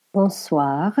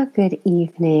Bonsoir. Good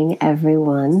evening,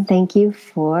 everyone. Thank you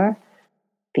for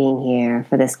being here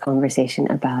for this conversation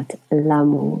about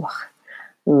l'amour,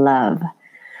 love.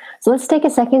 So let's take a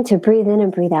second to breathe in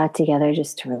and breathe out together,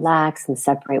 just to relax and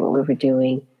separate what we were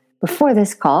doing before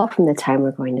this call from the time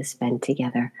we're going to spend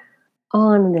together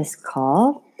on this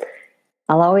call.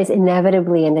 I'll always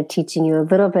inevitably end up teaching you a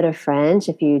little bit of French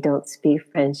if you don't speak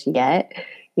French yet,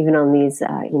 even on these,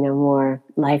 more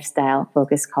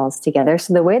lifestyle-focused calls together.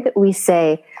 So the way that we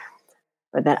say,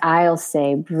 or that I'll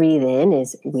say, breathe in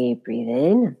is we breathe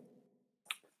in,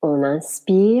 on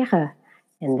inspire,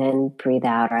 and then breathe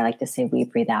out. Or I like to say we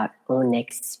breathe out, on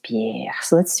expire.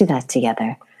 So let's do that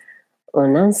together.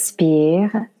 On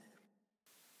inspire,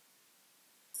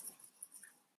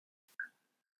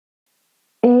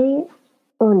 et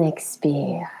on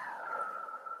expire.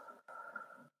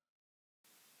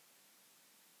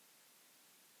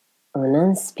 On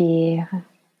inspire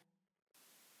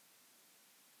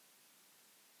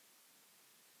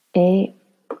et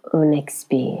on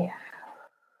expire.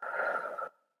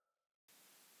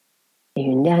 Et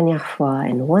une dernière fois,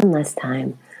 and one last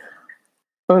time.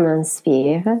 On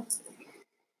inspire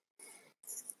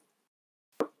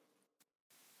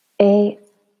et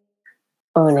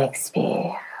on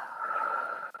expire.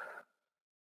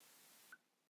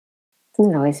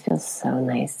 Doesn't it always feel so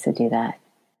nice to do that?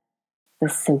 The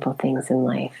simple things in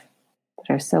life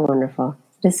that are so wonderful.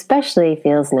 It especially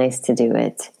feels nice to do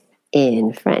it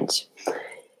in French.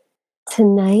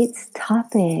 Tonight's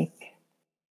topic,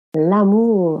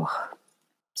 l'amour.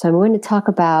 So I'm going to talk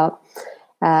about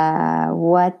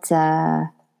what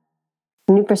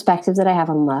new perspectives that I have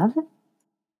on love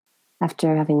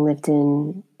after having lived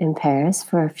in Paris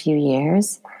for a few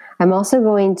years. I'm also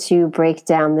going to break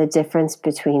down the difference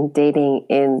between dating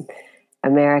in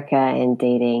America and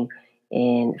dating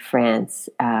in France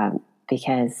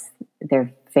because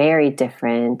they're very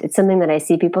different. It's something that I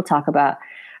see people talk about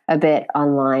a bit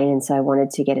online, and so I wanted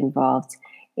to get involved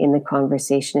in the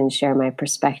conversation and share my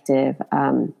perspective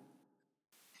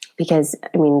because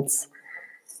I mean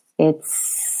it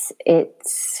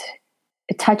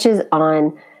touches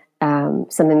on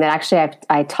something that actually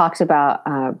I talked about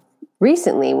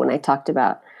recently when I talked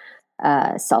about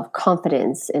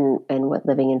self-confidence and what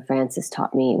living in France has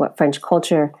taught me, what French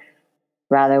culture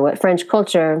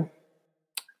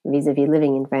vis-a-vis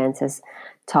living in France has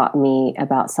taught me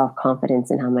about self-confidence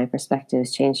and how my perspective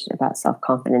has changed about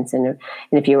self-confidence. And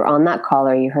if you were on that call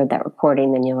or you heard that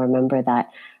recording, then you'll remember that,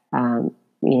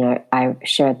 I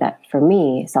shared that for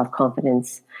me,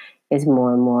 self-confidence is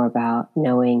more and more about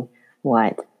knowing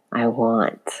what I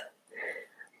want.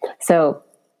 So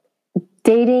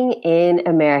dating in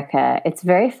America, it's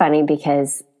very funny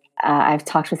because I've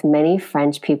talked with many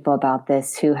French people about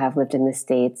this who have lived in the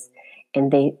States,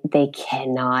 and they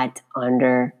cannot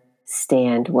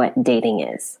understand what dating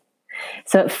is.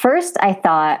 So at first I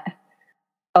thought,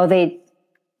 oh, they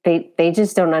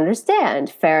just don't understand.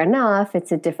 Fair enough,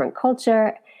 it's a different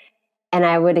culture. And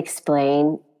I would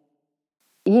explain,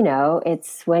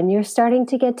 it's when you're starting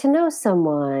to get to know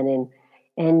someone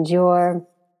and you're,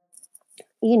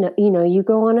 you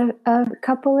go on a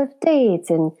couple of dates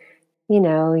and,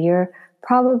 you're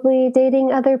probably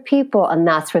dating other people. And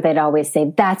that's where they'd always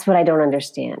say, that's what I don't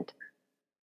understand.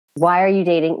 Why are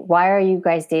you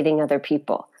guys dating other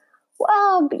people?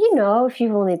 Well, if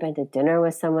you've only been to dinner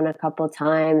with someone a couple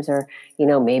times or,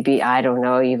 maybe, I don't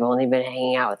know, you've only been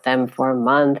hanging out with them for a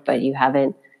month, but you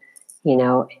haven't,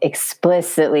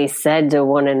 explicitly said to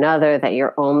one another that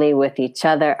you're only with each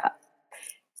other.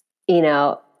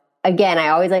 Again, I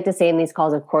always like to say in these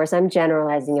calls, of course, I'm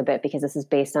generalizing a bit because this is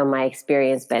based on my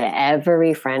experience, but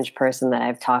every French person that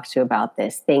I've talked to about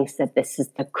this thinks that this is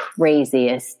the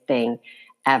craziest thing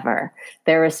ever.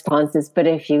 Their response is, but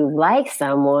if you like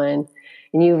someone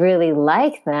and you really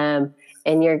like them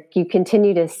and you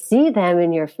continue to see them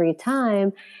in your free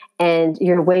time and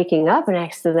you're waking up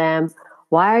next to them,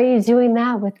 why are you doing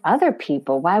that with other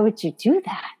people? Why would you do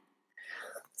that?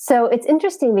 So it's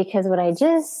interesting because what I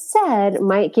just said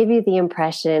might give you the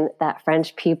impression that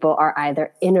French people are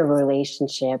either in a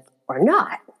relationship or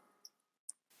not.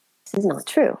 This is not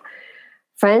true.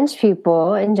 French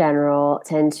people in general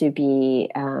tend to be,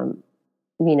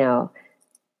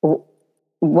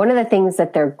 one of the things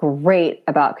that they're great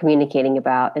about communicating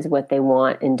about is what they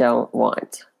want and don't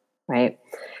want, right?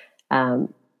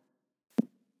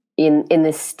 In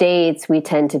the States, we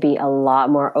tend to be a lot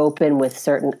more open with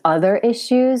certain other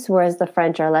issues, whereas the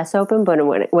French are less open. But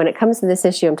when it comes to this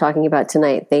issue I'm talking about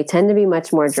tonight, they tend to be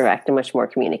much more direct and much more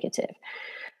communicative.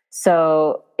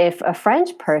 So if a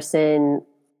French person,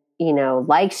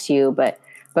 likes you, but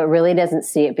but really doesn't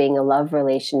see it being a love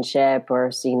relationship,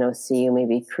 or, see you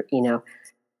maybe,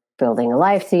 building a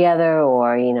life together,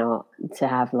 or, to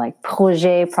have like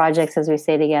projects, as we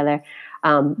say, together.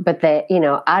 But that,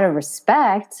 out of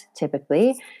respect,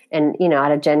 typically, and,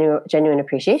 out of genuine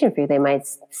appreciation for you, they might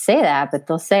say that, but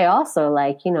they'll say also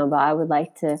like, but I would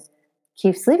like to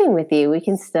keep sleeping with you. We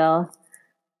can still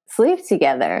sleep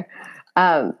together,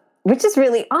 which is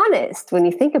really honest when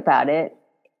you think about it,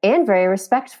 and very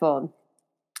respectful.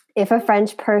 If a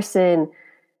French person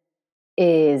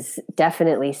is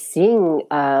definitely seeing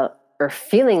or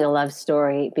feeling a love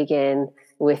story begin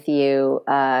with you,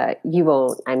 there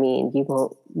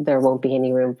won't be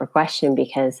any room for question,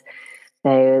 because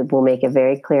they will make a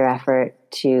very clear effort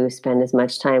to spend as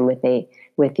much time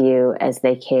with you as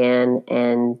they can.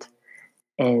 And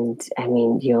I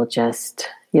mean, you'll just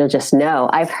know.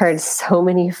 I've heard so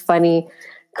many funny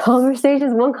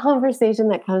conversations. One conversation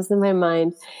that comes to my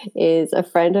mind is a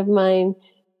friend of mine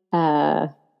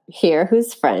here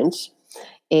who's French,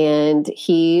 and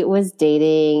he was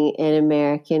dating an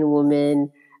American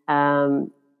woman, a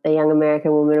young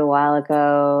American woman, a while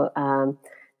ago.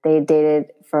 They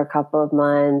dated for a couple of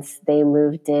months. They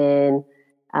moved in,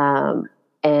 and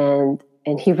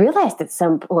he realized at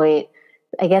some point,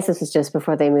 I guess this was just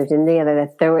before they moved in together,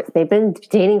 that they've been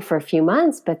dating for a few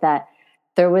months, but that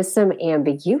there was some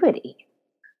ambiguity,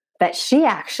 that she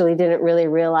actually didn't really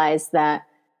realize that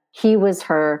he was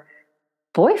her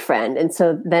boyfriend. And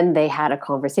so then they had a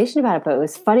conversation about it. But it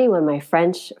was funny when my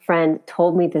French friend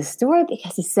told me this story,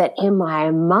 because he said, in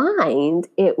my mind,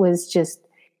 it was just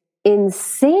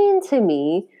insane to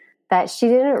me that she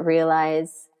didn't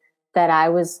realize that I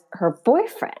was her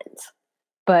boyfriend.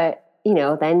 But,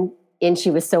 and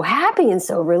she was so happy and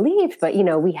so relieved, but,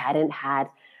 we hadn't had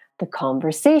the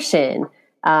conversation,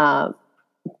 and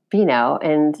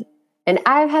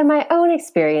I've had my own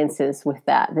experiences with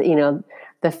that,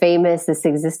 this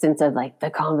existence of like the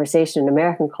conversation in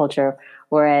American culture.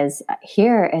 Whereas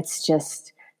here it's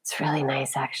really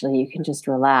nice. Actually, you can just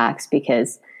relax,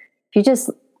 because if you just,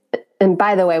 and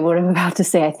by the way, what I'm about to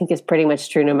say, I think is pretty much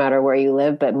true no matter where you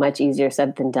live, but much easier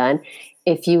said than done.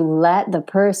 If you let the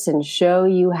person show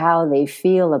you how they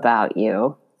feel about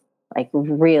you, like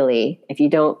really, if you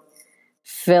don't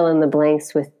fill in the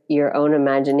blanks with your own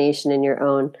imagination and your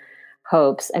own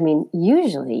hopes, I mean,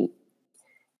 usually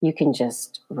you can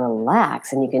just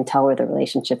relax and you can tell where the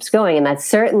relationship's going. And that's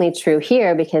certainly true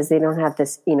here, because they don't have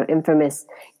this,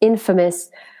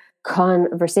 infamous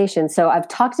conversation. So I've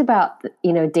talked about,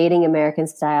 dating American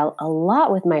style a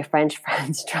lot with my French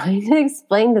friends, trying to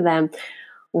explain to them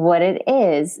what it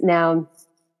is. Now,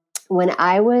 when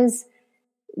I was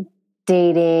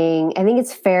dating, I think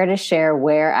it's fair to share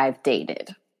where I've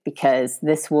dated, because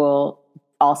this will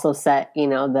also set,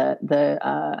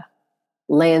 the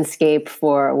landscape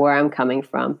for where I'm coming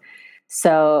from.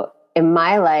 So in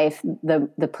my life,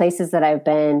 the places that I've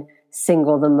been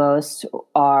single the most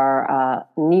are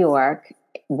New York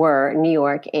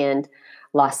and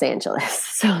Los Angeles.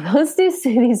 So those two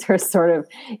cities are sort of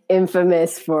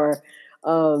infamous for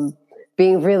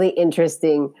being really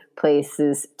interesting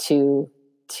places to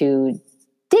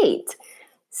date.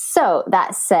 So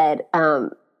that said,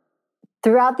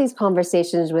 throughout these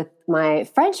conversations with my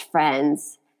French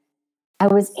friends, I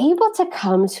was able to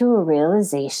come to a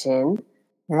realization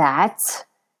that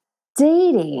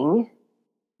dating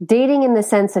in the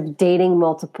sense of dating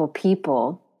multiple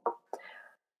people,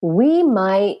 we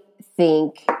might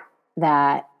think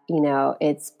that,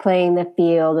 it's playing the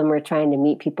field and we're trying to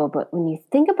meet people. But when you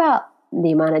think about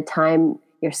the amount of time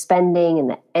you're spending and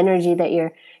the energy that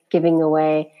you're giving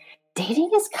away,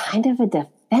 dating is kind of a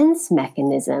defense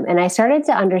mechanism. And I started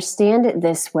to understand it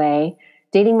this way,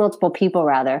 dating multiple people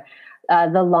rather,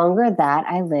 the longer that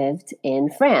I lived in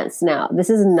France. Now, this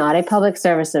is not a public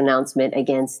service announcement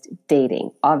against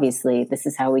dating. Obviously, this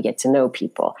is how we get to know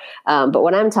people. But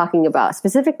what I'm talking about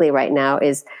specifically right now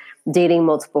is dating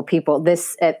multiple people.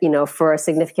 This, for a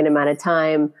significant amount of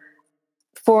time,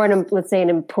 for let's say an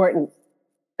important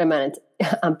amount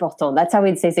of important. That's how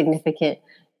we'd say significant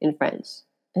in French.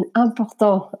 An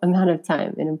important amount of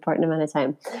time, an important amount of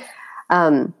time.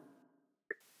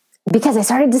 Because I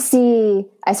started to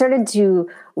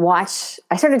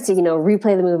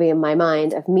replay the movie in my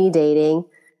mind of me dating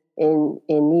in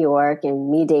New York and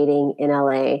me dating in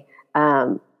LA,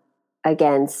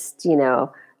 against,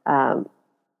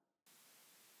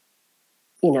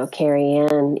 Carrie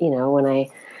Ann, when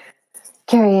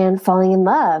Carrie Ann falling in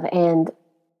love and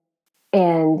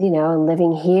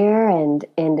living here. And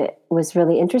it was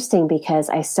really interesting because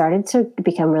I started to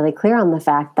become really clear on the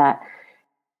fact that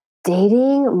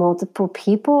dating multiple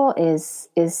people is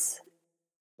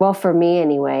well, for me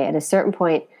anyway, at a certain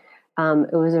point,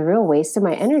 it was a real waste of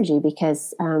my energy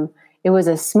because it was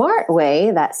a smart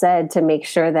way that said to make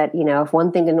sure that, if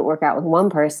one thing didn't work out with one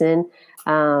person,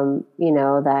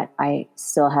 that I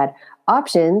still had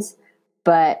options.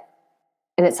 But,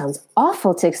 and it sounds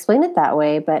awful to explain it that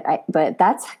way, but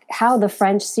that's how the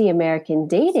French see American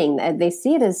dating. They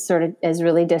see it as sort of as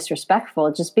really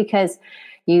disrespectful. Just because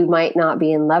you might not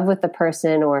be in love with the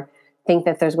person or think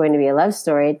that there's going to be a love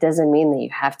story, it doesn't mean that you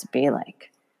have to be like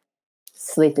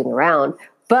sleeping around.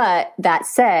 But that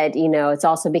said, it's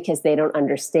also because they don't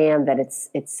understand that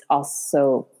it's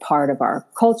also part of our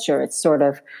culture. It's sort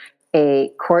of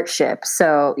a courtship.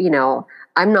 So,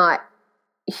 I'm not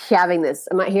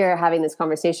here having this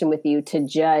conversation with you to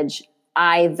judge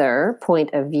either point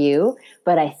of view,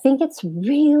 but I think it's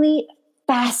really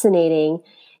fascinating.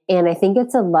 And I think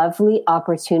it's a lovely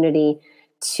opportunity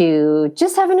to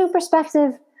just have a new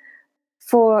perspective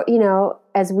for,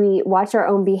 as we watch our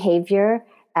own behavior,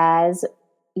 as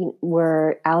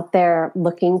we're out there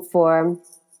looking for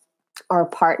our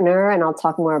partner. And I'll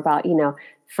talk more about,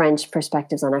 French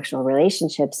perspectives on actual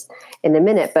relationships in a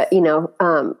minute. But,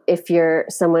 if you're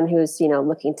someone who's,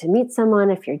 looking to meet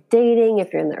someone, if you're dating,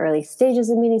 if you're in the early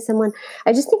stages of meeting someone,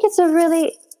 I just think it's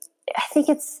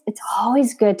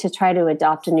always good to try to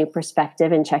adopt a new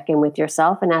perspective and check in with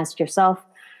yourself and ask yourself,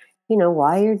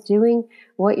 why you're doing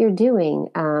what you're doing.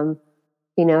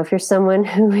 If you're someone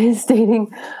who is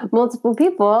dating multiple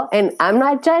people, and I'm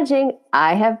not judging,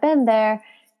 I have been there,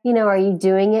 are you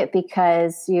doing it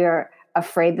because you're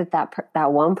afraid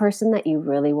that one person that you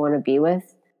really want to be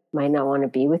with might not want to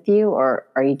be with you? Or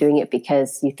are you doing it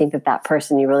because you think that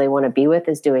person you really want to be with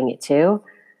is doing it too?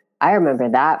 I remember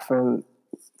that from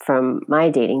my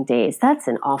dating days. That's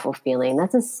an awful feeling.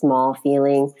 That's a small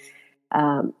feeling.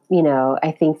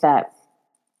 I think that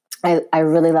I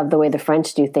really love the way the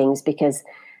French do things because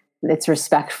it's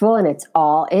respectful and it's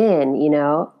all in,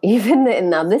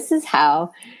 now this is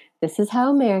how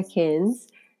Americans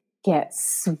get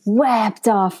swept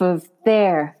off of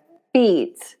their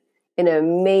feet in a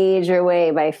major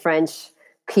way by French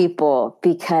people,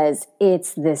 because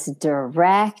it's this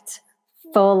direct,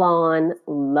 full-on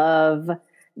love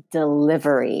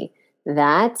delivery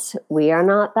that we are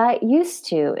not that used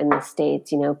to in the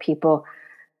States. People,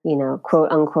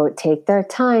 quote unquote, take their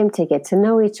time to get to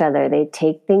know each other. They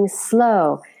take things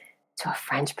slow. To a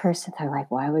French person, they're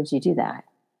like, why would you do that?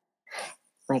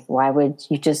 Like, why would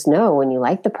you just know when you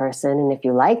like the person? And if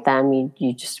you like them,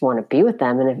 you just want to be with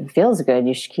them. And if it feels good,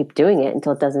 you should keep doing it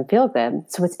until it doesn't feel good.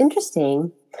 So what's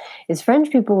interesting is French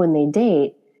people, when they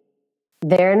date,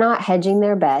 they're not hedging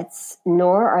their bets,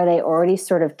 nor are they already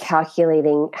sort of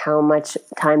calculating how much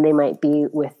time they might be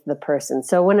with the person.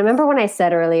 So remember when I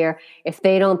said earlier, if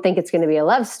they don't think it's going to be a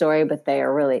love story, but they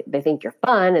think you're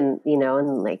fun and,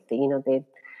 and like, they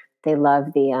love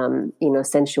the,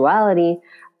 sensuality,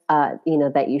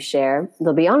 that you share,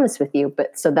 they'll be honest with you.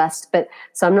 So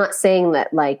I'm not saying that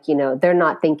they're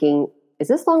not thinking, is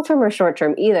this long-term or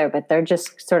short-term either, but they're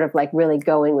just sort of like really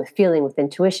going with feeling, with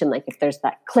intuition. Like if there's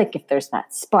that click, if there's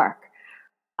that spark,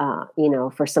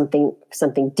 for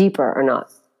something deeper or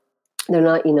not, they're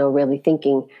not, really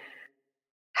thinking,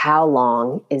 how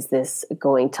long is this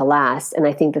going to last? And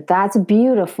I think that that's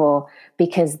beautiful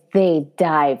because they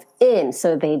dive in.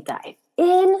 So they dive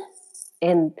in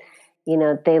and,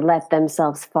 they let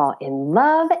themselves fall in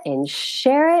love and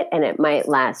share it. And it might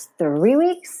last 3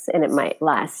 weeks and it might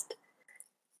last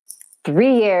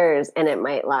 3 years and it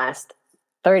might last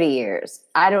 30 years.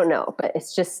 I don't know, but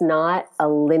it's just not a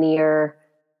linear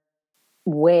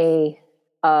way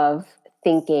of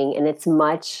thinking. And it's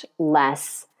much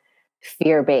less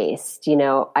fear-based.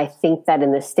 I think that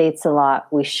in the States a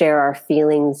lot, we share our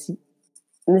feelings.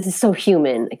 And this is so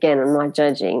human. Again, I'm not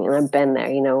judging and I've been there,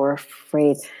 we're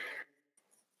afraid,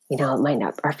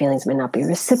 our feelings might not be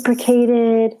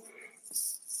reciprocated.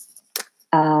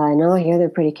 No, I hear they're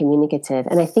pretty communicative.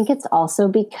 And I think it's also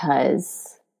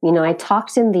because, I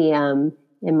talked in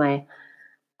my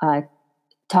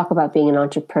talk about being an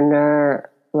entrepreneur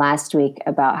last week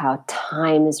about how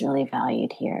time is really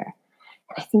valued here.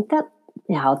 And I think that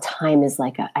how time is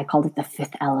I called it the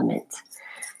fifth element.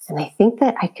 And I think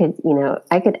that I could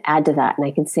add to that and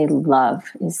I could say love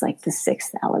is like the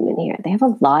sixth element here. They have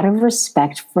a lot of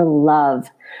respect for love,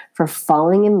 for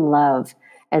falling in love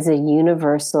as a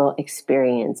universal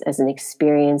experience, as an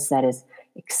experience that is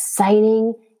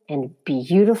exciting and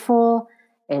beautiful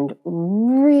and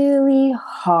really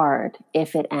hard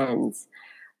if it ends.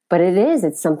 But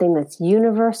it's something that's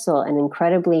universal and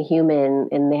incredibly human,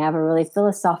 and they have a really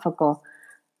philosophical,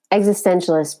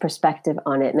 existentialist perspective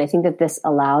on it. And I think that this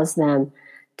allows them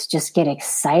to just get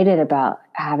excited about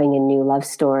having a new love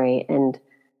story and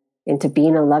to be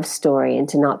in a love story and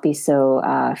to not be so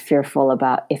fearful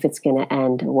about if it's going to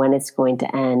end, when it's going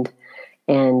to end,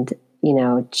 and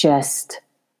just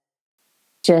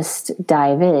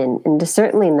dive in, and to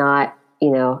certainly not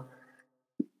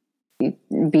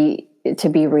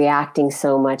be reacting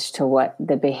so much to what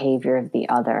the behavior of the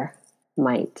other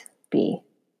might be.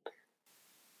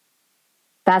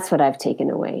 That's what I've taken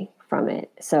away from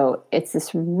it. So it's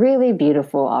this really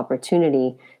beautiful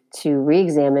opportunity to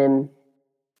re-examine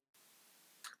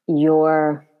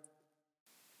your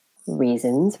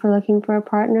reasons for looking for a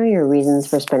partner, your reasons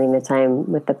for spending the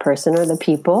time with the person or the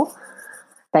people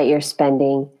that you're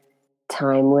spending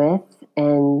time with,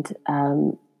 and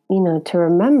to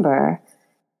remember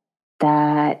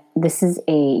that this is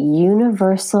a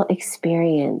universal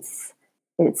experience.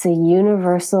 It's a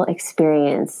universal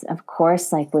experience. Of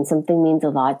course, like when something means a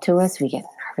lot to us, we get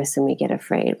nervous and we get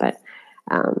afraid, but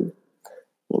I'm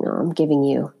giving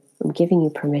you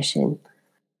permission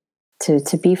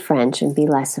to be French and be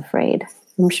less afraid.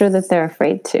 I'm sure that they're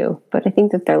afraid too, but I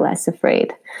think that they're less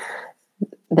afraid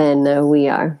than we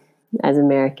are as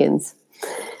Americans.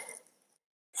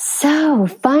 So,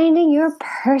 finding your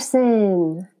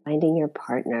person, finding your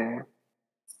partner.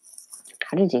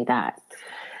 How to do that?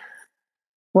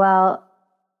 Well,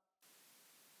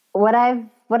 what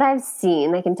I've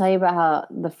seen, I can tell you about how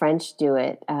the French do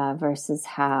it versus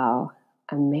how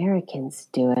Americans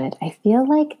do it. I feel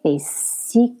like they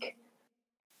seek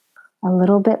a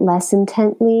little bit less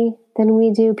intently than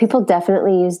we do. People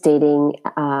definitely use dating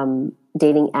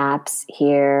apps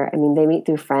here. I mean, they meet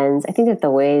through friends. I think that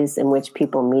the ways in which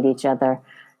people meet each other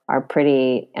are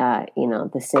pretty,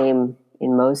 the same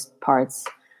in most parts,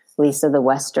 at least of the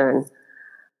Western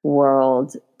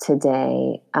world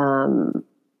today. And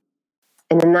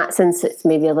in that sense, it's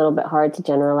maybe a little bit hard to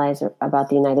generalize about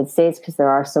the United States because there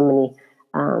are so many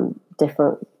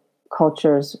different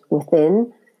cultures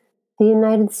within the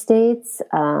United States.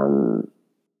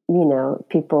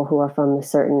 People who are from a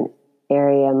certain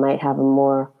area might have a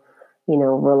more,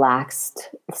 relaxed.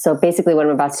 So basically what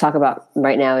I'm about to talk about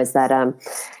right now is that,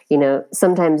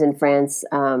 sometimes in France,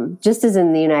 just as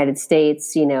in the United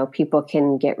States, people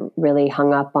can get really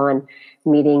hung up on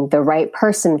meeting the right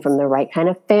person from the right kind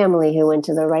of family who went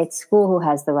to the right school, who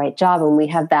has the right job. And we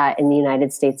have that in the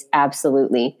United States,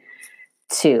 absolutely,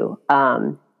 too.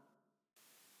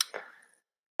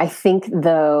 I think,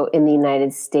 though, in the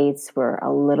United States, we're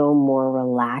a little more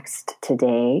relaxed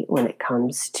today when it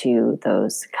comes to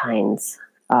those kinds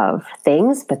of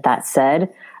things. But that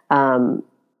said,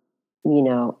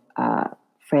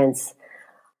 France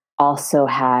also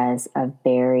has a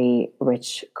very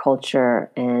rich culture,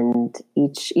 and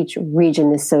each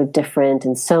region is so different,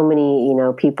 and so many,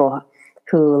 people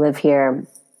who live here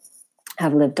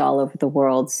have lived all over the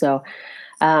world. So,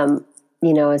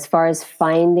 as far as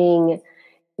finding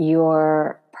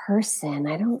your person,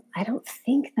 I don't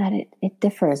think that it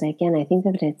differs. Again, I think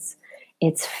that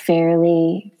it's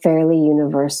fairly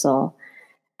universal.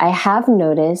 I have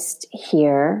noticed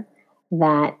here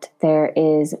that there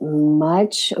is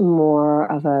much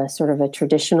more of a sort of a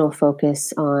traditional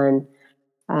focus on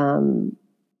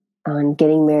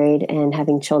getting married and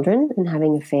having children and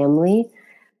having a family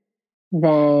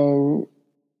than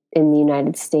in the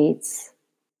United States.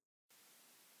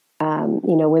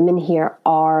 Women here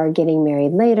are getting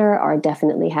married later, are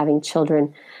definitely having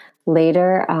children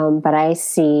later. But I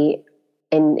see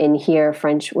and hear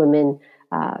French women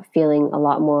feeling a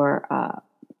lot more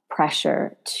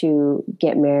pressure to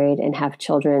get married and have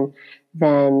children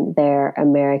than their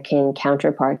American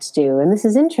counterparts do. And this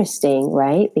is interesting,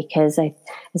 right? Because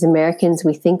as Americans,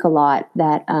 we think a lot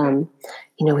that,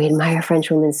 we admire French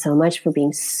women so much for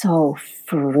being so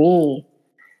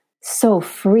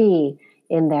free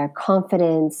in their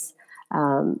confidence,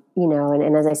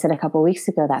 and as I said a couple of weeks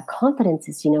ago, that confidence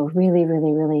is, really,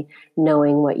 really, really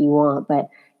knowing what you want. But,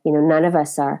 none of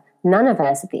us at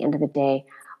the end of the day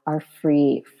are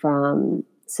free from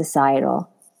societal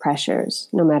pressures,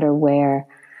 no matter where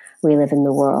we live in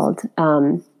the world.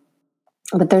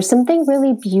 But there's something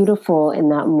really beautiful in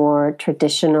that more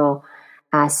traditional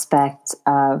aspect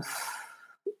of,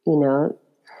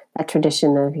 that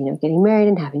tradition of, getting married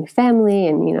and having family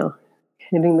and,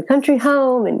 bring the country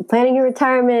home and planning your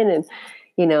retirement.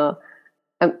 And,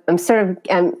 I'm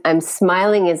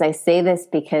smiling as I say this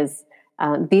because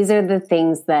these are the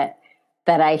things that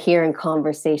I hear in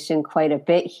conversation quite a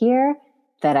bit here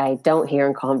that I don't hear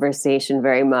in conversation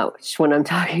very much when I'm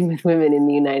talking with women in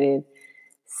the United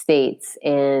States.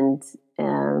 And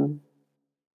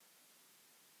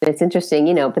It's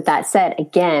interesting, but that said,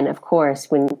 again, of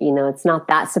course, when, it's not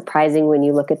that surprising when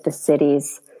you look at the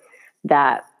cities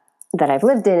that I've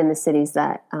lived in, and the cities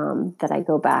that I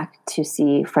go back to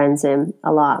see friends in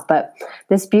a lot. But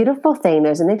this beautiful thing,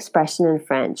 there's an expression in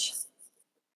French,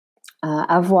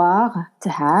 avoir, to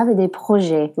have, et des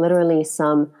projets, literally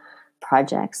some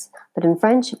projects. But in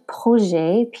French,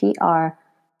 projet, P-R-J-E-T,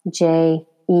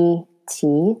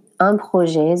 un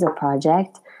projet is a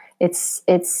project.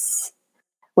 It's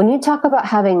when you talk about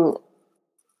having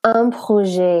un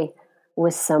projet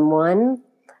with someone.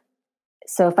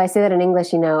 So if I say that in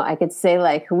English, I could say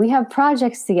like, we have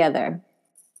projects together.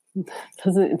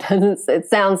 It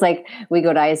sounds like we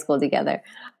go to high school together.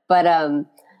 But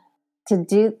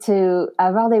to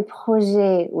avoir des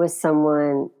projets with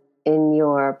someone in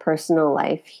your personal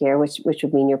life here, which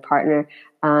would mean your partner,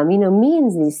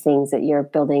 means these things that you're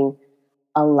building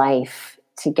a life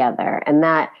together. And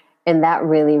that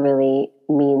really, really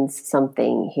means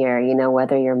something here,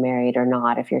 whether you're married or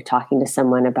not. If you're talking to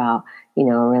someone about, a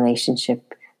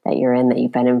relationship that you're in, that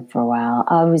you've been in for a while.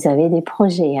 Ah, vous avez des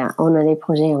projets, hein? On a des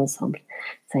projets ensemble.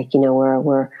 It's like,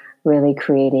 we're really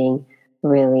creating,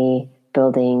 really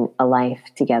building a life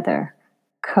together,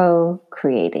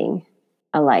 co-creating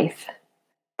a life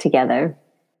together.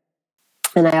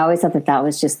 And I always thought that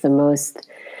was just the most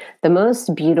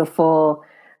beautiful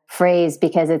phrase,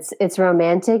 because it's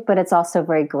romantic, but it's also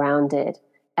very grounded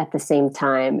at the same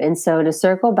time. And so to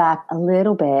circle back a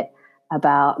little bit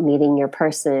about meeting your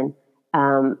person,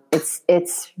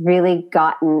 it's really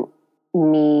gotten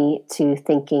me to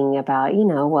thinking about,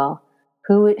 well,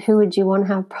 who would you want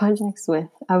to have projects with?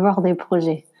 Avoir des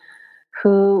projets.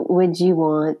 Who would you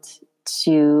want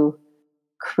to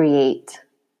create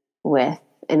with,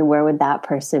 and where would that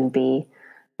person be?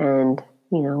 And,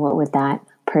 what would that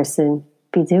person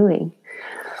be doing?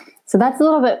 So that's a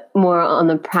little bit more on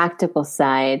the practical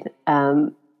side.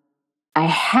 I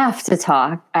have to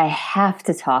talk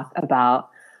about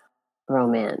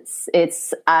romance.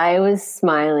 I was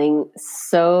smiling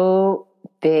so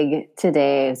big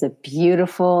today. It was a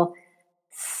beautiful,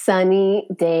 sunny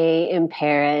day in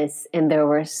Paris, and there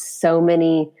were so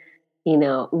many,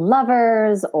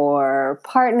 lovers or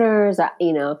partners,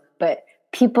 but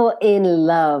people in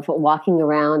love walking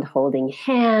around holding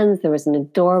hands. There was an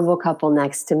adorable couple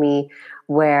next to me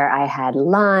where I had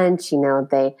lunch. He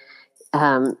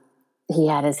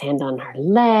had his hand on her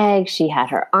leg. She had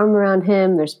her arm around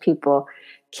him. There's people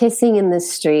kissing in the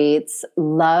streets.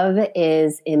 Love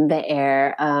is in the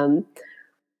air.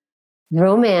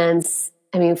 Romance.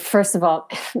 I mean, first of all,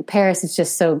 Paris is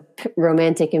just so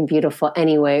romantic and beautiful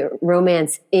anyway.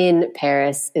 Romance in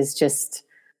Paris is just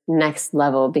next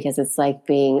level, because it's like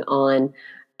being on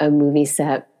a movie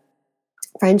set.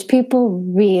 French people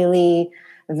really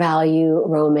value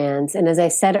romance. And as I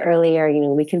said earlier,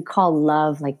 we could call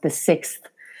love like the sixth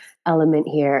element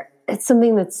here. It's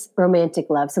something that's romantic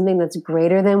love, something that's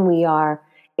greater than we are.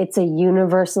 It's a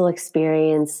universal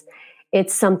experience.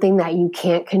 It's something that you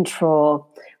can't control.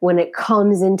 When it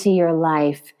comes into your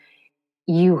life,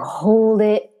 you hold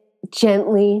it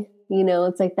gently.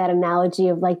 It's like that analogy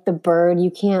of like the bird.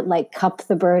 You can't like cup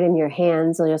the bird in your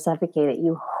hands or you'll suffocate it.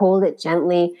 You hold it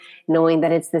gently, knowing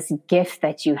that it's this gift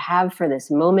that you have for this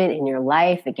moment in your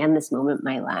life. Again, this moment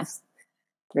might last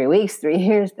 3 weeks, 3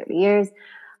 years, 30 years.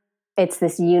 It's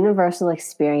this universal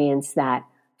experience that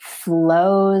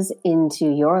flows into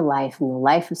your life and the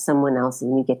life of someone else,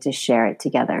 and you get to share it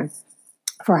together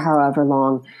for however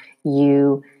long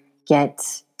you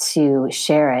get to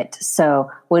share it. So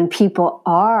when people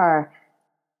are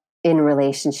in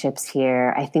relationships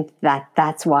here, I think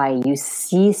that's why you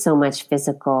see so much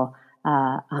physical,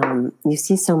 you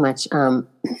see so much,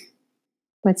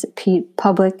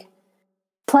 public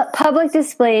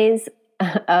displays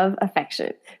of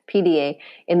affection, PDA,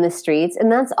 in the streets.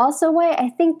 And that's also why I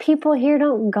think people here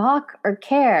don't gawk or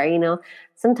care.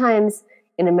 Sometimes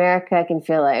in America, I can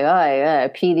feel like, oh, yeah,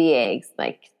 PDA,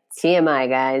 like TMI,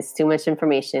 guys, too much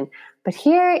information. But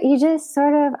here, you just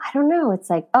sort of, I don't know, it's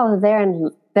like, oh, they're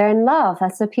in love.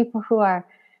 That's what people who are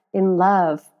in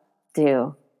love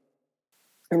do.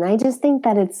 And I just think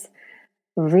that it's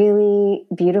really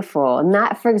beautiful. And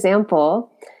that, for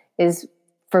example, is,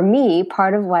 for me,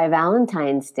 part of why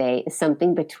Valentine's Day is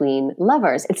something between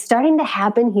lovers. It's starting to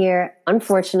happen here,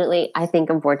 unfortunately,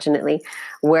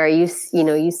 where you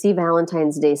see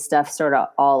Valentine's Day stuff sort of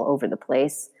all over the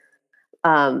place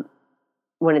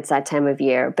when it's that time of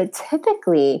year. But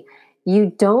typically,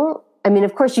 you don't,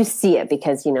 of course you see it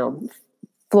because,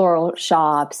 floral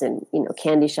shops and,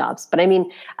 candy shops. But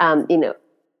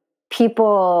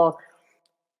people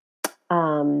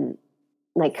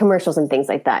like commercials and things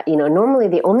like that. Normally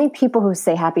the only people who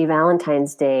say Happy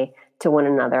Valentine's Day to one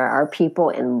another are people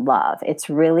in love. It's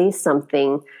really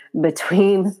something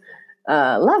between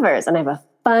lovers. And I have a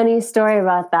funny story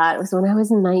about that. It was when I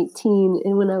was 19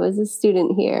 and when I was a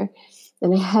student here.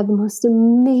 And I had the most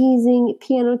amazing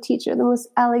piano teacher, the most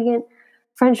elegant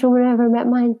French woman I ever met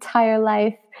my entire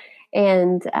life.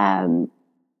 And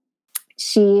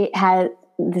she had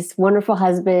this wonderful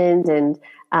husband, and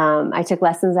I took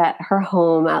lessons at her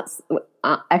home,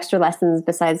 extra lessons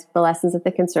besides the lessons at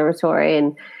the conservatory.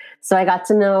 And so I got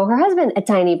to know her husband a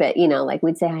tiny bit, like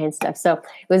we'd say hi and stuff. So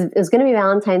it was going to be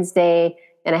Valentine's Day,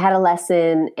 and I had a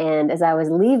lesson. And as I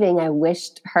was leaving, I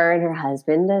wished her and her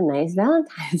husband a nice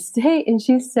Valentine's Day. And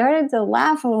she started to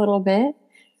laugh a little bit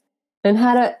and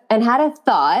had a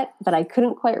thought that I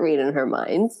couldn't quite read in her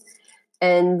mind.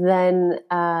 And then,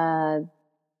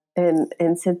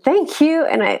 and said, thank you.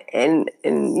 And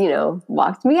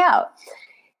walked me out.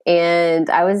 And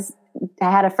I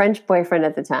had a French boyfriend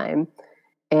at the time,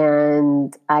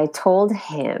 and I told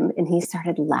him, and he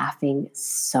started laughing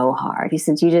so hard. He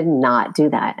said, you did not do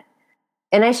that.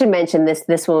 And I should mention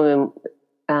this woman,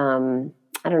 I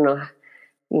don't know,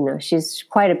 she's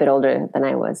quite a bit older than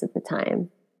I was at the time.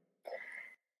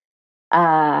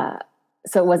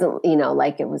 So it wasn't,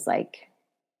 like it was like,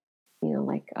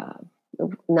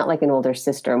 not like an older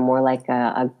sister, more like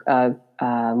an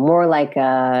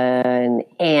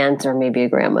aunt or maybe a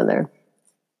grandmother.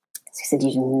 So he said,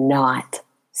 you did not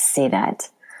say that.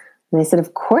 And I said,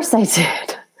 of course I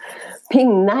did.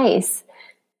 Being nice.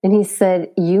 And he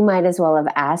said, you might as well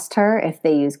have asked her if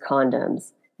they use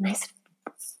condoms. And I said,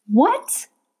 what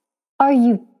are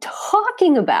you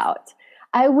talking about?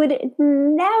 I would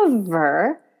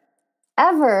never,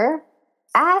 ever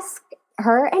ask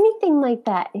her anything like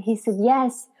that. And he said,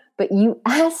 yes, but you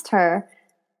asked her,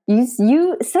 you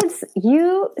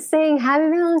saying Happy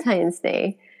Valentine's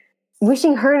Day,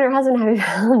 wishing her and her husband Happy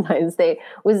Valentine's Day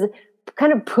was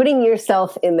kind of putting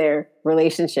yourself in their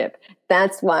relationship.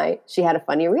 That's why she had a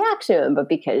funny reaction. But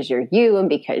because you're you and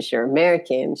because you're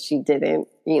American, she didn't,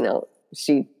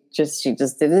 she just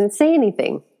didn't say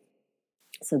anything.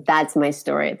 So that's my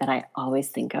story that I always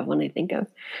think of when I think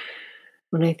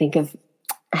of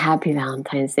Happy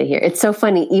Valentine's Day here. It's so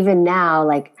funny. Even now,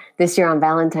 like this year on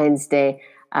Valentine's Day,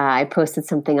 I posted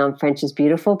something on French is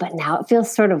Beautiful, but now it feels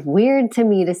sort of weird to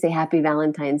me to say Happy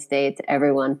Valentine's Day to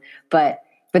everyone. But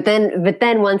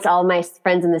then once all my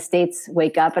friends in the States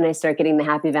wake up and I start getting the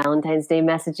Happy Valentine's Day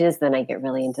messages, then I get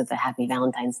really into the Happy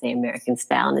Valentine's Day American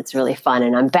style, and it's really fun.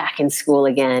 And I'm back in school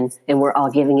again, and we're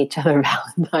all giving each other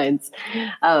Valentines.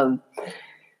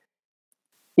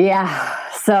 Yeah.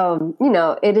 So,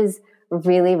 it is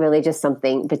really, really just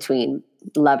something between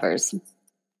lovers.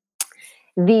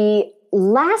 The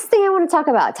last thing I want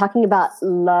to talking about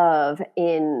love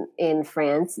in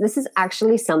France, this is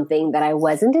actually something that I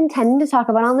wasn't intending to talk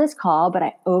about on this call, but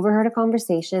I overheard a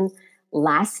conversation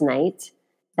last night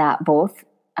that both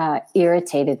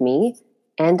irritated me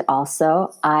and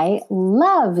also I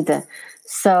loved.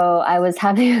 So I was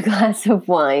having a glass of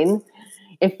wine.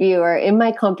 If you are in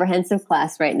my comprehensive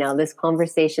class right now, this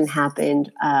conversation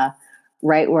happened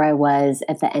right where I was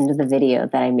at the end of the video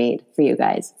that I made for you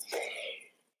guys.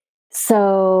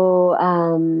 So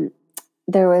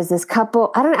there was this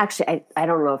couple. I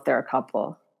don't know if they're a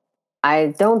couple.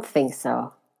 I don't think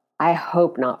so. I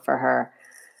hope not for her.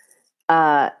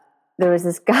 There was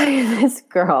this guy and this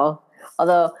girl.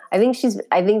 Although I think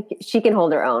she can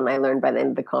hold her own. I learned by the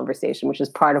end of the conversation, which is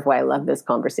part of why I love this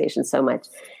conversation so much.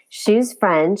 She's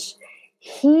French.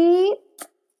 I'm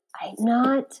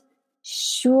not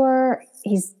sure.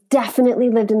 He's definitely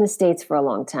lived in the States for a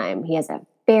long time. He had a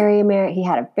very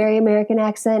American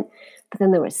accent, but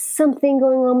then there was something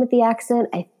going on with the accent.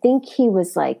 I think he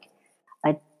was I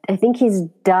think he's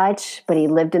Dutch, but he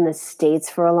lived in the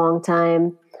States for a long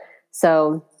time.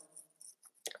 So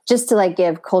just to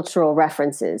give cultural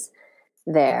references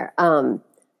there. And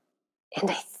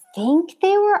I think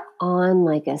they were on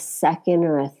a second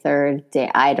or a third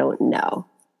day. I don't know.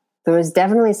 There was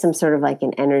definitely some sort of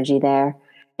an energy there,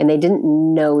 and they didn't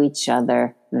know each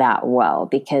other that well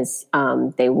because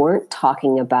they weren't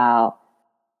talking about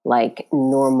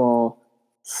normal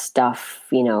stuff,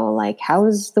 how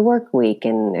was the work week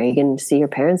and are you going to see your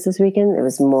parents this weekend? It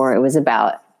was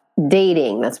about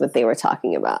dating. That's what they were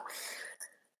talking about,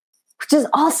 which is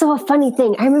also a funny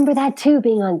thing. I remember that too,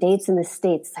 being on dates in the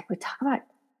States. We talk about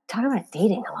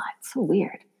dating a lot. It's so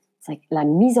weird. It's la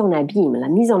mise en abîme. La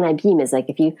mise en abîme is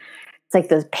it's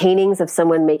those paintings of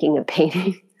someone making a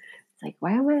painting. It's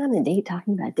why am I on a date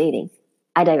talking about dating?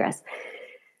 I digress.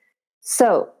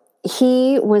 So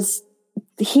he was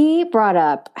he brought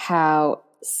up how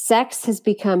sex has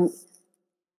become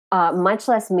much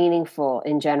less meaningful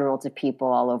in general to people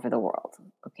all over the world.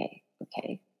 Okay,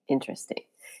 interesting.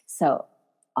 So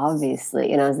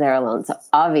obviously, and I was there alone, so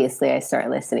obviously I start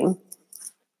listening.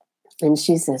 And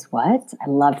she says, what? I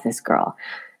love this girl.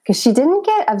 Because she didn't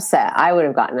get upset. I would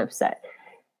have gotten upset.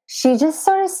 She just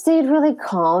sort of stayed really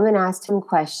calm and asked him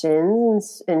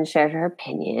questions and shared her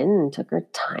opinion and took her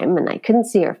time. And I couldn't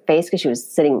see her face because she was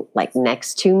sitting like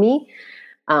next to me.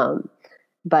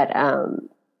 But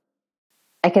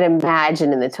I could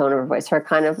imagine in the tone of her voice, her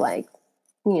kind of like,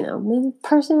 maybe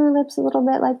pursing her lips a little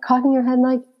bit, like cocking her head,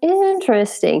 like,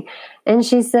 interesting. And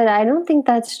she said, I don't think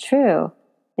that's true.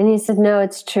 And he said, no,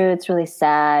 it's true. It's really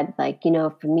sad. Like,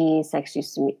 for me, sex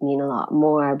used to mean a lot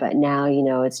more, but now,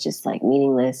 it's just like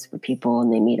meaningless for people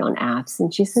and they meet on apps.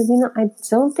 And she said, I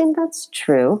don't think that's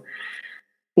true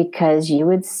because you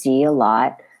would see a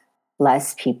lot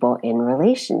less people in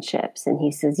relationships. And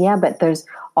he says, yeah, but there's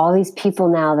all these people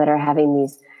now that are having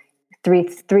these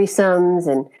threesomes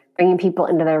and bringing people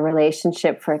into their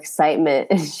relationship for excitement.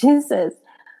 And she says,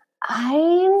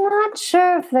 I'm not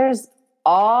sure if there's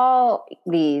all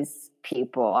these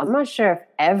people. I'm not sure if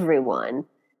everyone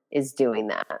is doing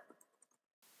that.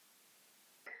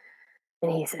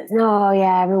 And he says, no,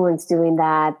 yeah, everyone's doing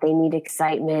that. They need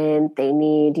excitement. They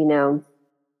need,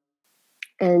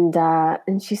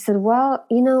 and she said, well,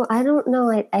 I don't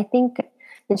know. I think,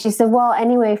 and she said, well,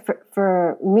 anyway,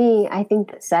 for me, I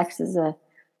think that sex is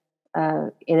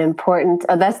an important,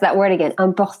 that's that word again,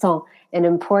 important, an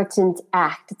important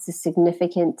act. It's a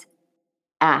significant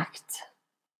act.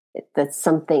 That's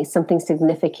something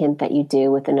significant that you do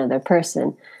with another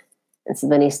person. And so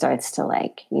then he starts to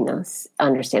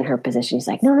understand her position. He's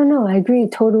like, no, I agree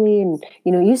totally. And,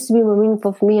 it used to be more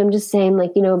meaningful for me. I'm just saying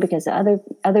because of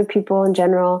other people in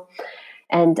general.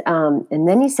 And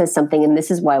then he says something, and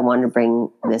this is why I wanted to bring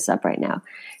this up right now.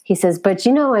 He says, but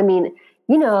he's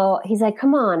like,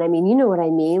 come on. You know what I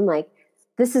mean? Like,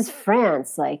 this is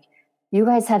France. Like, you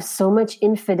guys have so much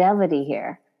infidelity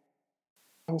here.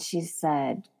 And she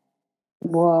said,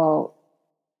 well,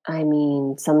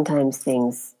 sometimes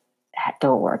things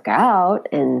don't work out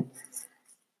and,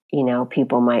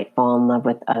 people might fall in love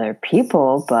with other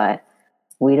people, but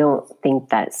we don't think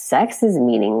that sex is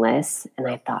meaningless. And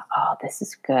I thought, oh, this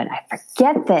is good. I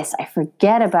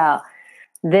forget about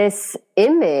this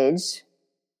image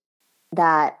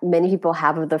that many people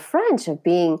have of the French of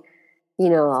being,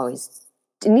 always,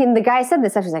 the guy said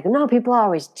this stuff. He's like, no, people are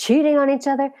always cheating on each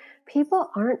other. People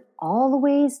aren't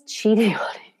always cheating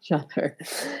on each other.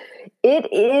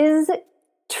 It is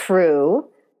true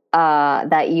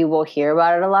that you will hear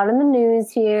about it a lot in the news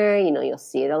here. You'll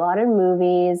see it a lot in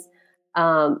movies.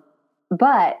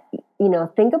 But,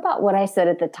 think about what I said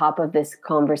at the top of this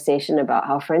conversation about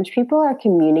how French people are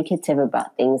communicative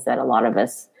about things that a lot of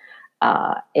us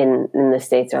in the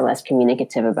States are less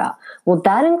communicative about. Well,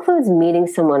 that includes meeting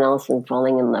someone else and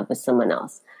falling in love with someone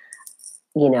else.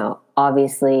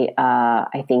 Obviously,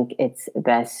 I think it's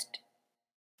best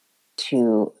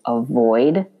to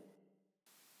avoid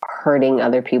hurting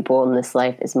other people in this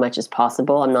life as much as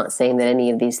possible. I'm not saying that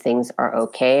any of these things are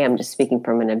okay. I'm just speaking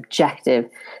from an objective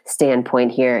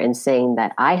standpoint here and saying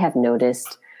that I have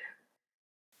noticed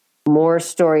more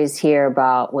stories here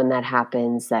about when that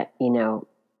happens that,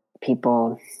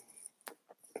 people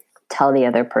tell the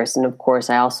other person. Of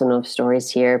course, I also know of stories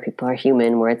here, people are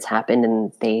human, where it's happened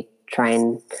and they try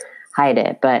and hide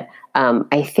it. But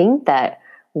I think that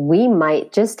we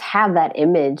might just have that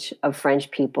image of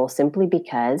French people simply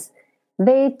because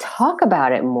they talk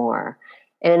about it more.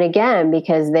 And again,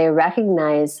 because they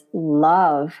recognize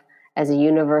love as a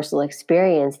universal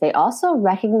experience, they also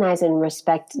recognize and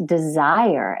respect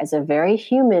desire as a very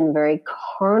human, very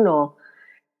carnal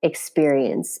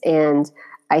experience. And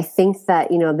I think that,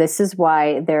 this is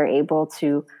why they're able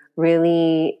to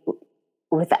really,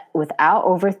 without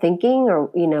overthinking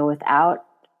or, without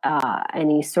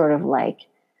any sort of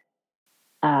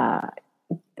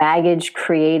baggage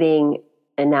creating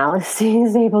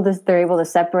analyses, they're able to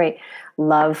separate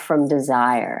love from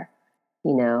desire,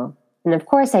 and of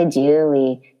course,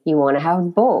 ideally you want to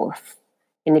have both.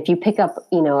 And if you pick up,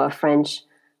 a French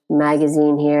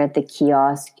magazine here at the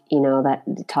kiosk, that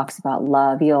talks about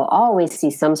love, you'll always see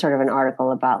some sort of an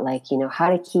article about how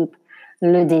to keep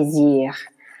le désir,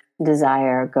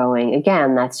 desire going.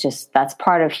 Again, that's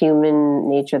part of human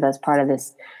nature. That's part of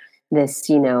this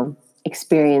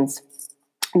experience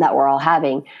that we're all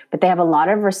having. But they have a lot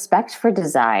of respect for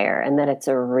desire and that it's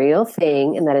a real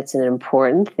thing and that it's an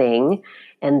important thing.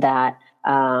 And that,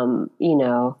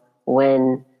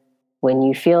 when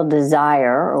you feel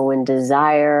desire or when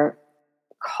desire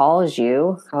calls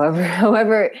you,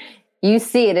 however you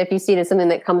see it, if you see it as something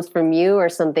that comes from you or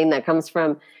something that comes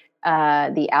from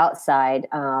the outside,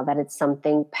 that it's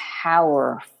something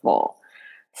powerful.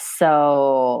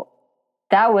 So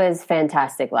that was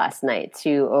fantastic last night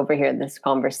to overhear this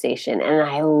conversation. And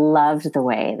I loved the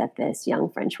way that this young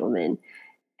French woman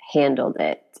handled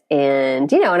it.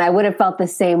 And, and I would have felt the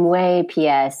same way,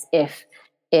 P.S., if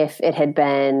it had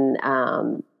been,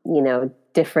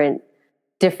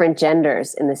 different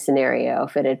genders in the scenario.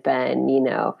 If it had been,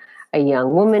 a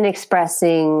young woman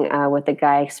expressing what the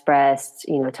guy expressed,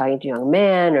 talking to a young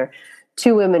man, or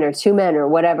two women or two men or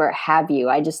whatever have you.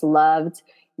 I just loved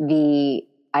the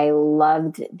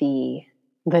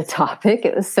topic.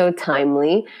 It was so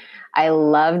timely. I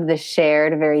loved the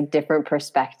shared, very different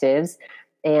perspectives.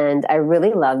 And I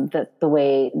really loved the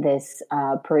way this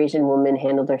Parisian woman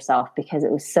handled herself, because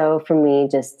it was so, for me,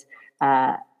 just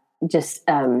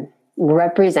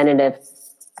representative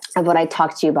of what I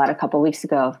talked to you about a couple of weeks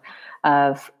ago,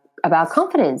 about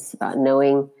confidence, about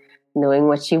knowing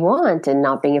what you want and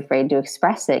not being afraid to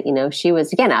express it. She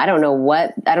was, again, I don't know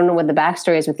what the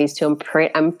backstory is with these two.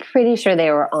 I'm pretty sure they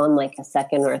were on like a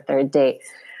second or a third date.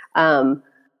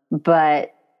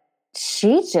 But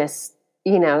she just,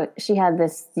 she had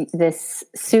this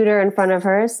suitor in front of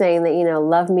her saying that,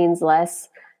 love means less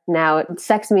now,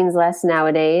 sex means less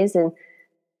nowadays.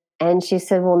 And she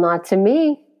said, well, not to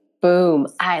me. Boom.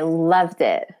 I loved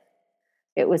it.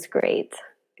 It was great.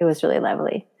 It was really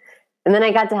lovely. And then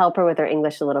I got to help her with her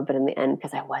English a little bit in the end,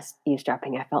 because I was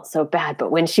eavesdropping. I felt so bad.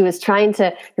 But when she was trying to,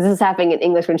 because this is happening in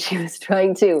English, when she was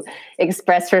trying to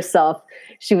express herself,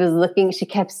 she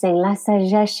kept saying la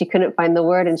sagesse. She couldn't find the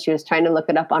word, and she was trying to look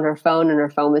it up on her phone, and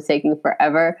her phone was taking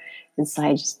forever. And so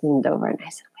I just leaned over and I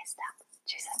said, wisdom.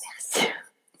 She said,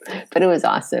 yes. But it was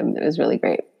awesome. It was really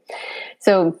great.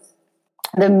 So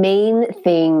the main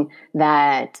thing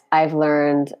that I've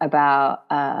learned about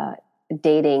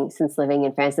dating since living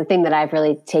in France, the thing that I've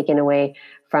really taken away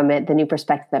from it, the new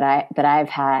perspective that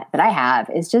I have,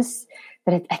 is just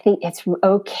that I think it's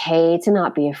okay to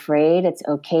not be afraid. It's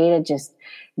okay to just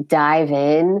dive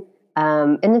in,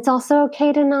 and it's also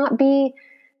okay to not be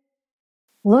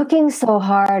looking so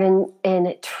hard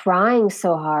and trying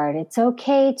so hard. It's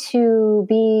okay to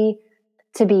be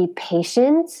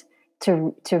patient,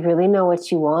 to really know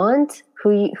what you want,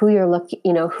 who you're looking,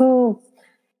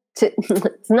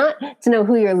 it's not to know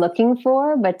who you're looking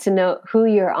for, but to know who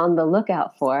you're on the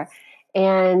lookout for.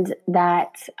 And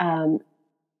that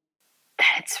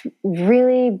it's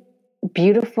really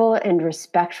beautiful and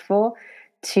respectful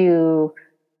to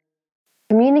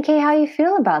communicate how you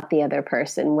feel about the other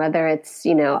person, whether it's,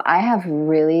 I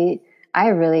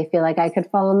really feel like I could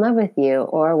fall in love with you,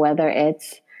 or whether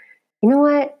it's, you know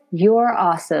what, you're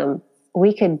awesome.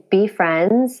 We could be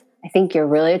friends. I think you're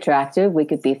really attractive. We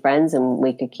could be friends and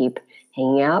we could keep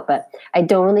hanging out, but I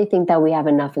don't really think that we have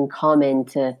enough in common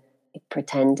to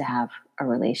pretend to have a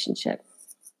relationship.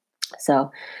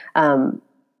 So, and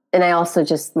I also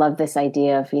just love this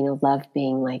idea of, love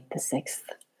being like the sixth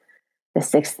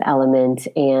element,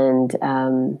 and,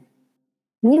 and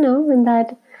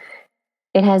that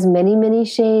it has many, many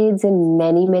shades and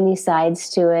many, many sides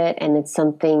to it. And it's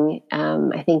something,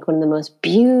 I think one of the most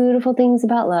beautiful things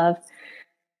about love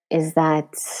is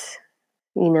that,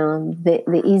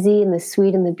 the easy and the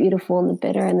sweet and the beautiful and the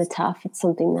bitter and the tough, it's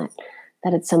something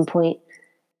that at some point,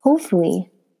 hopefully,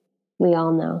 we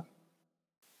all know.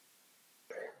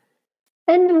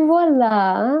 And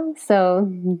voila. So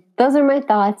those are my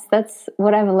thoughts. That's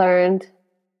what I've learned.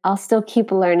 I'll still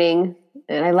keep learning,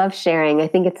 and I love sharing. I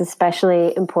think it's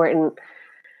especially important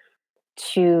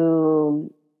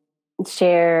to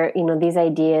share, these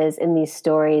ideas and these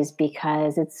stories,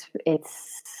 because it's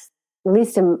at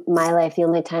least in my life, the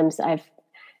only times I've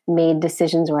made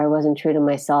decisions where I wasn't true to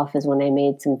myself is when I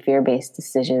made some fear-based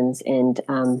decisions. And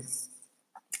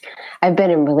I've been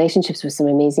in relationships with some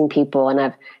amazing people, and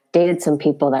I've dated some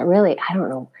people that really, I don't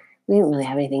know, we didn't really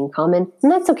have anything in common.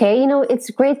 And that's okay.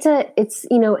 It's great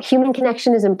human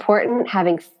connection is important.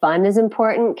 Having fun is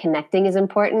important. Connecting is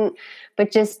important.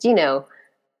 But just,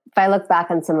 if I look back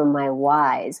on some of my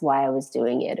why I was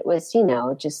doing it, it was,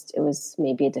 it was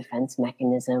maybe a defense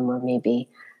mechanism, or maybe,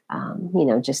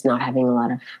 just not having a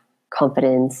lot of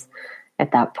confidence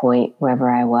at that point, wherever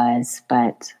I was.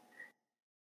 But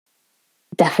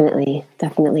definitely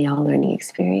all learning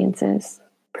experiences.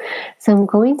 So I'm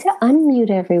going to unmute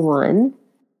everyone.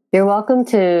 You're welcome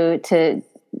to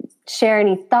share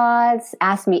any thoughts,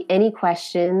 ask me any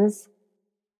questions,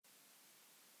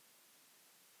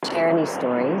 share any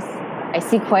stories. I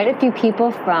see quite a few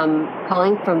people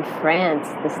calling from France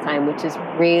this time, which is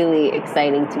really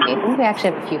exciting to me. I think we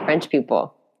actually have a few French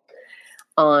people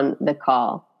on the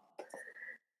call.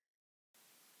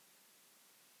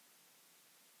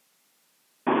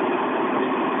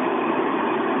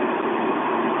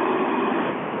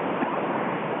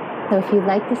 So if you'd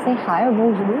like to say hi or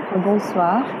bonjour or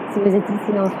bonsoir, si vous êtes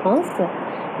ici en France,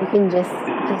 you can just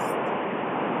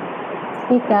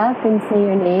speak up and say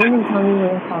your name and tell me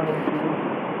where you're calling from.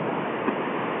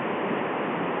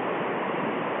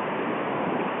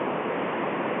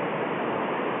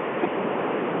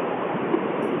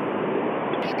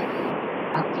 Okay.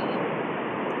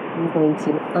 I'm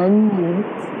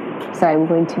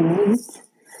going to mute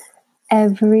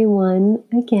everyone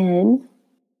again.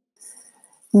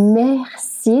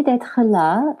 Merci d'être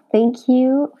là. Thank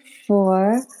you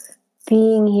for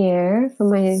being here for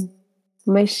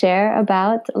my share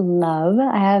about love.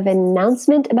 I have an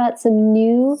announcement about some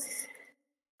new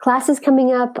classes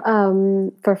coming up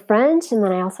for French, and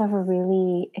then I also have a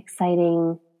really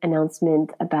exciting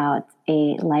announcement about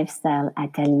a lifestyle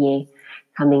atelier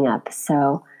coming up.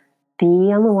 So be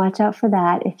on the watch out for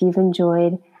that. If you've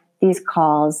enjoyed these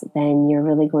calls, then you're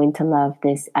really going to love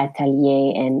this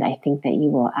atelier, and I think that you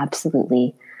will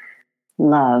absolutely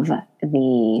love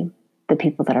the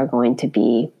people that are going to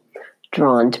be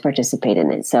drawn to participate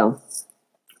in it. So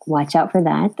watch out for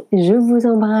that. Je vous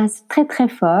embrasse très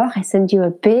très fort. I send you a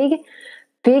big,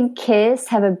 big kiss.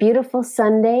 Have a beautiful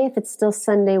Sunday if it's still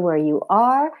Sunday where you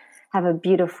are. Have a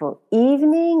beautiful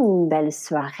evening, une belle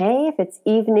soirée if it's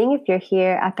evening, if you're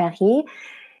here à Paris.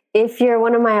 If you're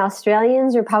one of my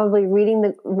Australians, you're probably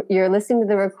you're listening to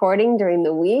the recording during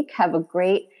the week. Have a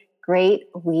great, great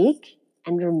week.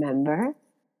 And remember,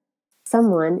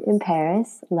 someone in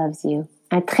Paris loves you.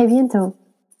 À très bientôt.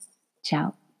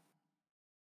 Ciao.